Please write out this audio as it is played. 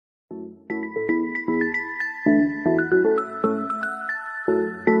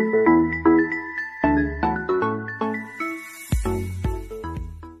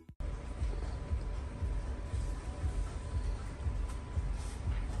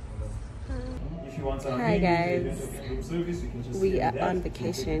Hi guys, we are on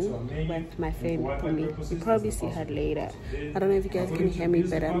vacation with my friend Pumi. You'll probably see her later. I don't know if you guys can hear me,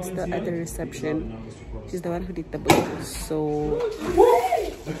 but I'm still at the reception. She's the one who did the booking, so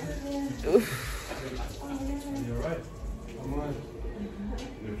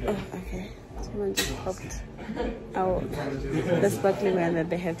okay, someone just popped out the sparkling wine that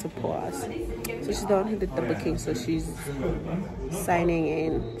they had to pour us. So she's the one who did the booking, so she's signing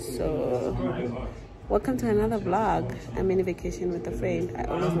in. So welcome to another vlog. I'm in a vacation with a friend. I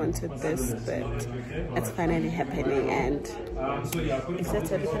always wanted this, but it's finally happening. And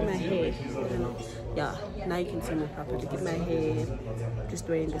except look at my hair. Yeah, now you can see me properly. Look at my hair. Just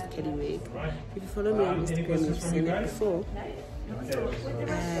wearing this kitty wig. If you follow me on Instagram, you've seen it before.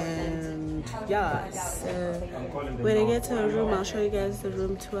 And yeah, so when I get to a room, I'll show you guys the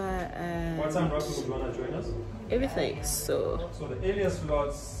room tour and everything. So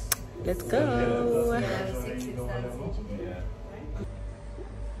let's go.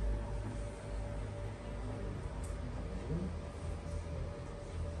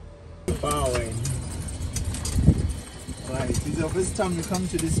 Right, is it your first time you come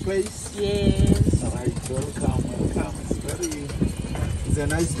to this place? Yes. Alright, welcome. It's a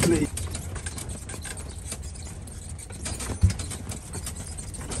nice place.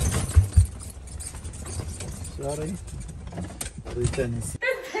 Sorry. Return is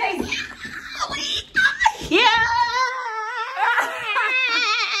Yeah.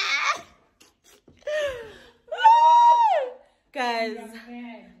 Guys,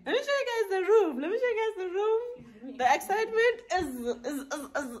 let me show you guys the room. The excitement is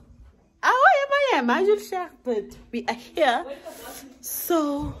but we are here.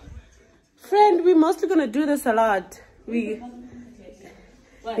 So friend, we're mostly gonna do this a lot. We're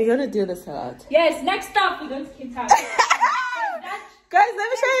gonna do this a lot. Yes, next up we're going to Cape Town. Guys, let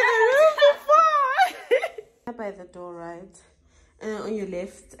me show you the room before. By the door, right? And on your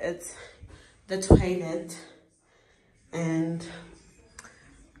left, it's the toilet. And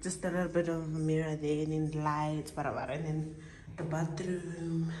just a little bit of a mirror there, and then lights, whatever. And then the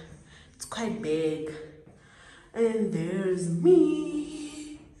bathroom. It's quite big. And there's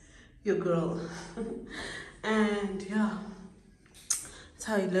me, your girl. And yeah, that's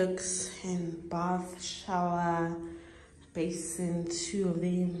how it looks. And bath, shower, basin, 2 of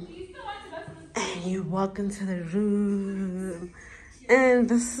them. And you walk into the room, and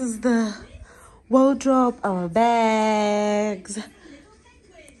this is the wardrobe, our bags,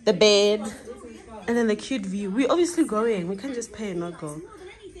 the bed, and then the cute view. We're obviously going, we can't just pay and not go.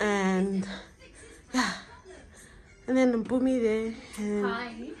 And yeah, and then Boomy there,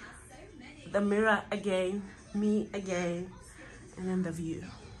 and the mirror again, me again, and then the view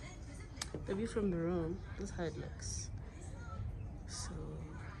from the room. This is how it looks. So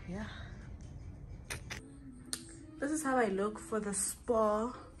yeah, this is how I look for the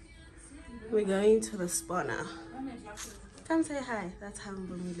spa. We're going to the spa now. Come say hi. That's how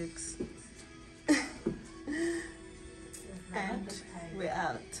Boomy looks. And we're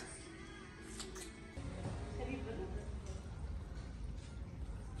out.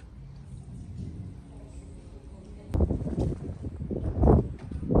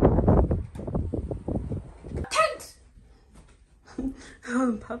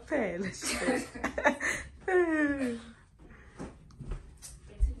 On papel.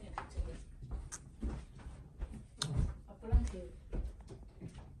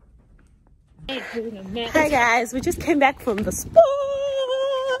 Hi guys, we just came back from the spa.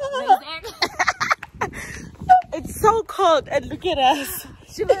 It's so cold and look at us.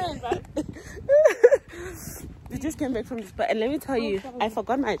 We just came back from the spa, and let me tell you, I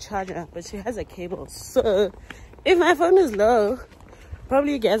forgot my charger, but she has a cable. So if my phone is low,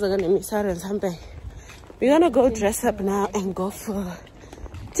 probably you guys are gonna miss out on something. We're gonna go dress up now and go for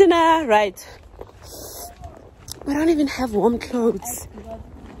dinner, right? We don't even have warm clothes.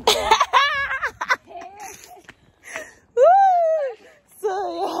 So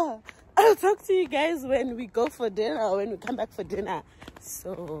yeah, I'll talk to you guys when we go for dinner or when we come back for dinner.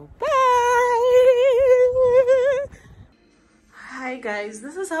 So bye. Hi guys,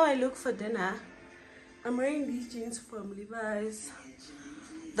 this is how I look for dinner. I'm wearing these jeans from Levi's,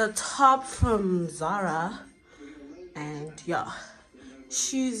 the top from Zara, and yeah,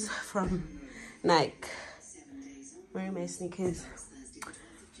 shoes from Nike. Wearing my sneakers.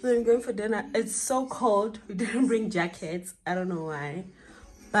 We're going for dinner. It's so cold. We didn't bring jackets. I don't know why,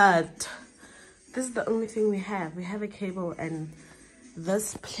 but this is the only thing we have. We have a cable, and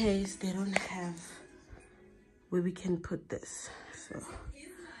this place they don't have where we can put this. So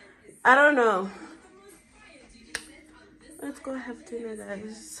I don't know. Let's go have dinner,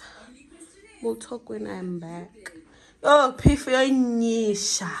 guys. We'll talk when I'm back. Oh, pay for your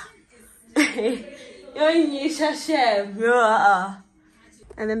nisha. Your nisha chef. Yeah.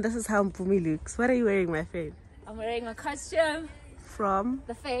 And then this is how Mpumi looks. What are you wearing, my friend? I'm wearing a costume From?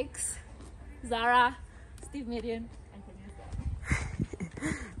 The Fakes, Zara, Steve Median, and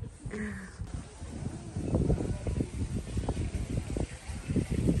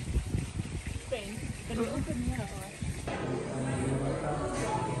Spain. Can we open here or?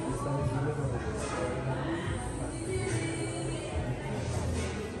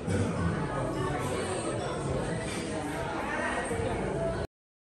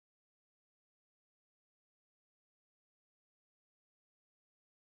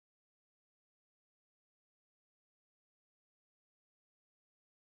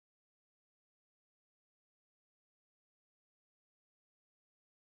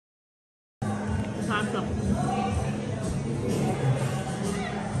 I'm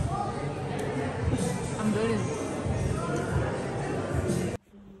doing it.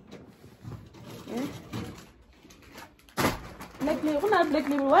 Yeah. Black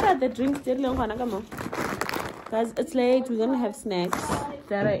label. What are the drinks? Guys, it's late. We're gonna have snacks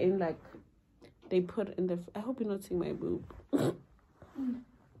that are in like they put in the. I hope you're not seeing my boob.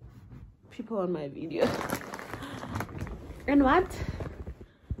 People on my video. And what?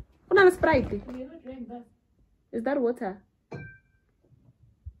 What Sprite? Is that water?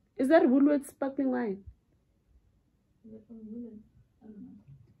 Is that Woolworth sparkling wine?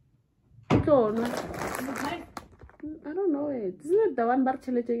 I don't know. I don't know it. Isn't it the one bar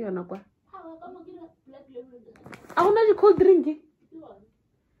chile on aqua? I want to cold drinking.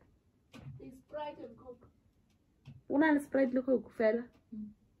 Sprite and Coke. Una Sprite look Coke fella.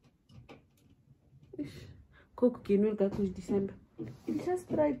 Coke can will get to December. It's just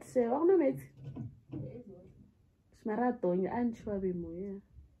Sprite say, I don't know it. Marathon and Schwabimo,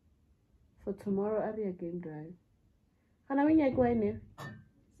 for tomorrow, I a game drive. And I mean, I go in there. So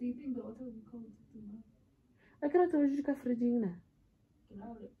you think the water will be cold tomorrow? I can't tell you fridging now.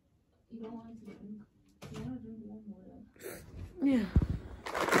 You don't want to drink. You want to drink warm water. Yeah.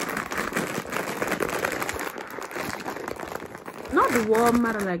 Not warm,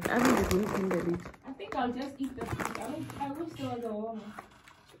 but like I haven't been drinking the least. I think I'll just eat the food. I wish there was a warmer.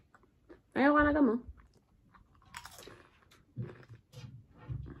 I want to come on.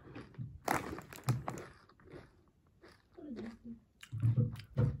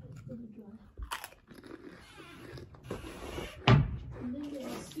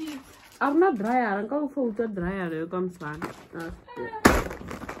 I'm not dry. I'm going for the dryer. You come swan.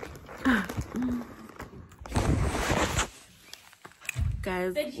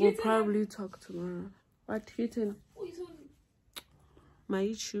 Guys, we'll probably talk tomorrow. What hitting? My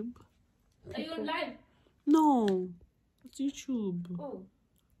YouTube. Are you on live? No, it's YouTube. Oh.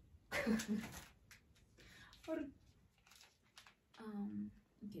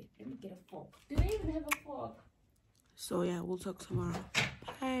 Okay, let me get a fork. Do they even have a fork? So yeah, we'll talk tomorrow.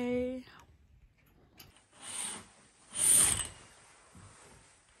 Bye.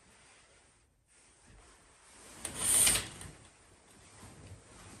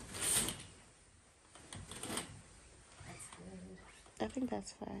 I think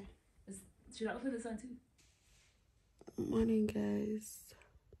that's fine. Should I open this one too? Morning, guys.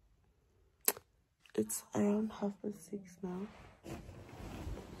 It's around 6:30 now.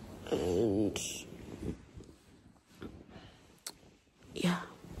 And yeah,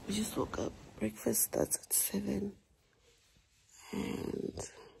 we just woke up. Breakfast starts at 7.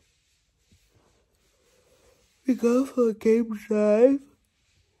 And we go for a game drive.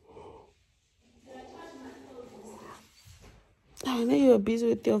 I know you're busy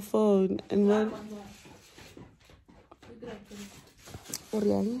with your phone and then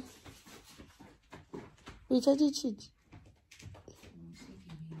Oriana. We charge it.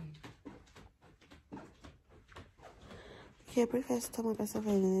 Okay, breakfast time at 7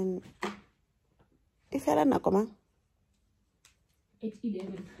 and then if you're not coming. It's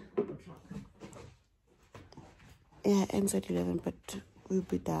 11. Yeah, ends at 11, but we'll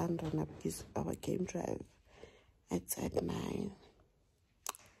be done on our game drive. It's at 9.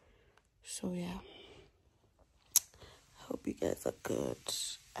 So yeah, I hope you guys are good.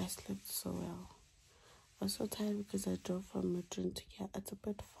 I slept so well. I was so tired because I drove from Madrid to here. It's a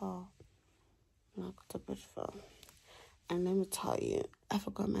bit far. No, it's a bit far. And let me tell you, I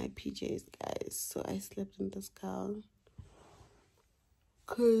forgot my PJs, guys. So I slept in this gown.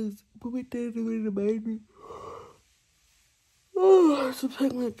 Because Bobby didn't remind me. Oh, to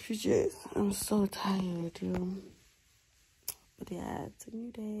pack my PJs. I'm so tired, But yeah, it's a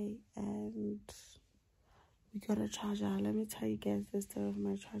new day and we got a charger. Let me tell you guys the story of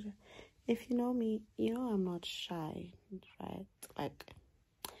my charger. If you know me, you know I'm not shy, right? Like,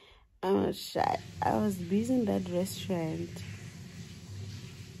 I'm not shy. I was busy in that restaurant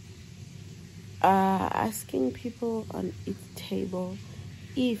asking people on each table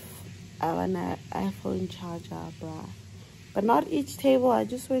if I want an iPhone charger, bruh. But not each table. I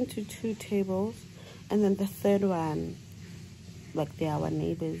just went to 2 tables, and then the third one, like, they are our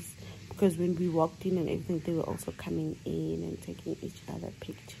neighbors, because when we walked in and everything, they were also coming in and taking each other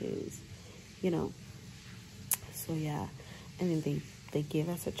pictures, you know. So yeah, and then they gave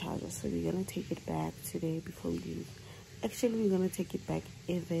us a charger, so we're gonna take it back today before we leave. Actually, we're gonna take it back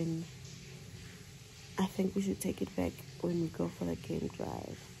even. I think we should take it back when we go for the game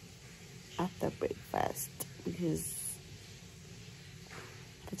drive after breakfast, because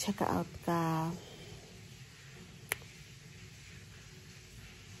to check out the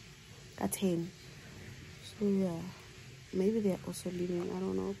 10. So yeah, maybe they're also leaving, I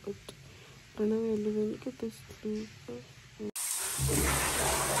don't know, but I know we're leaving. Look at this tree.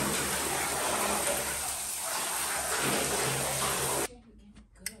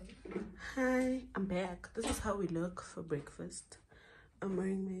 Hi, I'm back. This is how we look for breakfast. I'm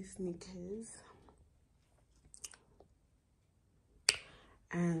wearing my sneakers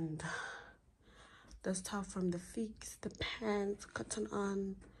and the stuff from the Fix, the pants, cotton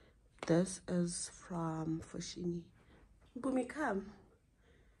on. This is from Foshini. Bumi, come.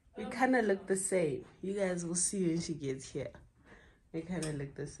 We kind of look the same. You guys will see when she gets here. We kind of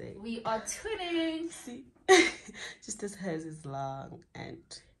look the same. We are twinning. See? Just as hers is long and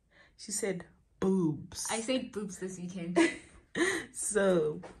she said boobs. I said boobs this weekend.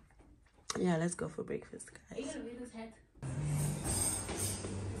 So, yeah, let's go for breakfast, Are you guys. gonna wear this hat?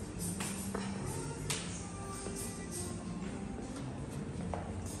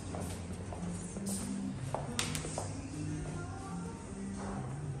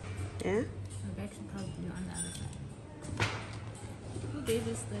 Yeah? My bag should probably be on the other side. Who gave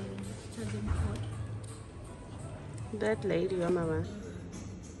us the charging cord? That lady, your mama.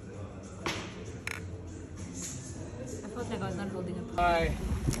 I felt like I was not holding a Hi.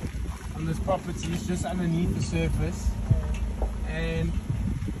 On this property, it's just underneath the surface, and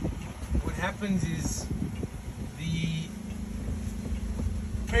what happens is the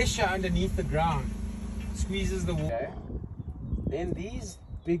pressure underneath the ground squeezes the water. Then these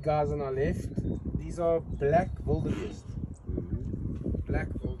big guys on our left, these are black wildebeest. Black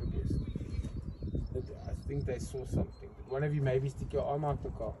wildebeest. I think they saw something. One of you maybe stick your arm out the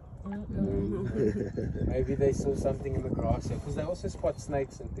car. Maybe they saw something in the grass here, because they also spot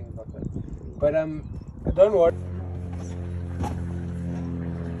snakes and things like that. But don't worry.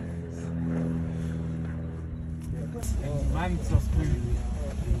 Months of food.